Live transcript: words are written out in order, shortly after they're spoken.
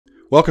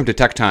Welcome to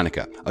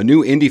Tectonica, a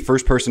new indie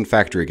first-person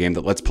factory game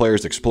that lets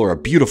players explore a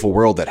beautiful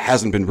world that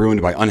hasn't been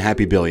ruined by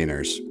unhappy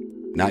billionaires.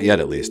 Not yet,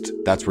 at least.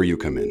 That's where you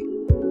come in.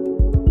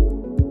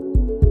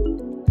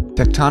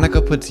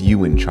 Tectonica puts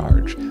you in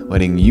charge,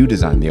 letting you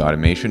design the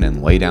automation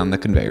and lay down the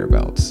conveyor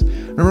belts.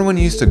 Remember when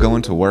you used to go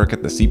into work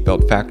at the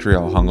seatbelt factory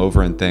all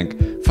hungover and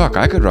think, fuck,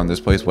 I could run this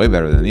place way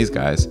better than these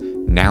guys?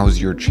 Now's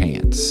your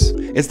chance.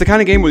 It's the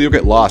kind of game where you'll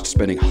get lost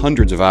spending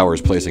hundreds of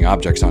hours placing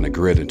objects on a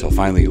grid until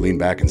finally you lean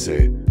back and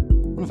say,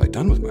 what have I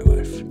done with my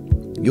life?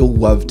 You'll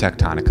love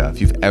Tectonica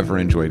if you've ever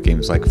enjoyed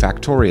games like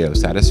Factorio,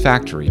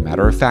 Satisfactory,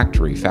 Matter of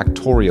Factory,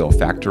 Factorial,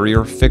 Factory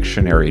or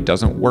Fictionary,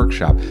 Doesn't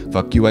Workshop,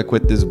 Fuck You I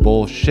Quit This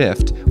Bull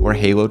Shift, or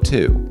Halo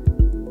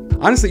 2.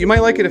 Honestly, you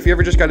might like it if you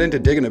ever just got into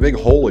digging a big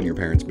hole in your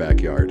parents'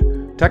 backyard.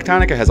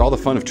 Tectonica has all the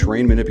fun of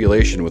terrain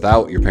manipulation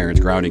without your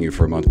parents grounding you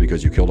for a month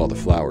because you killed all the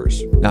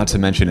flowers. Not to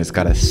mention it's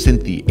got a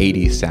synthy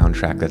 80s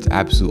soundtrack that's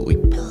absolutely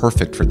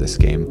perfect for this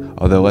game,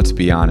 although let's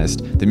be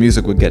honest, the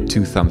music would get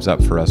 2 thumbs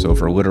up for us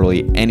over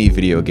literally any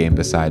video game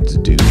besides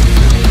Doom.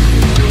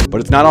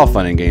 But it's not all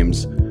fun and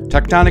games.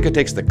 Tectonica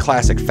takes the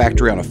classic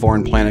factory on a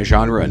foreign planet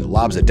genre and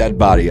lobs a dead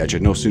body at you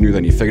no sooner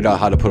than you figured out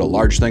how to put a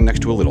large thing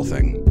next to a little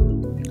thing.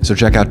 So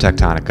check out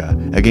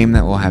Tectonica, a game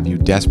that will have you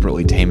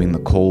desperately taming the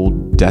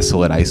cold,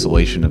 desolate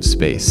isolation of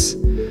space.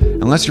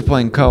 Unless you're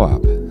playing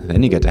co-op,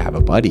 then you get to have a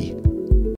buddy.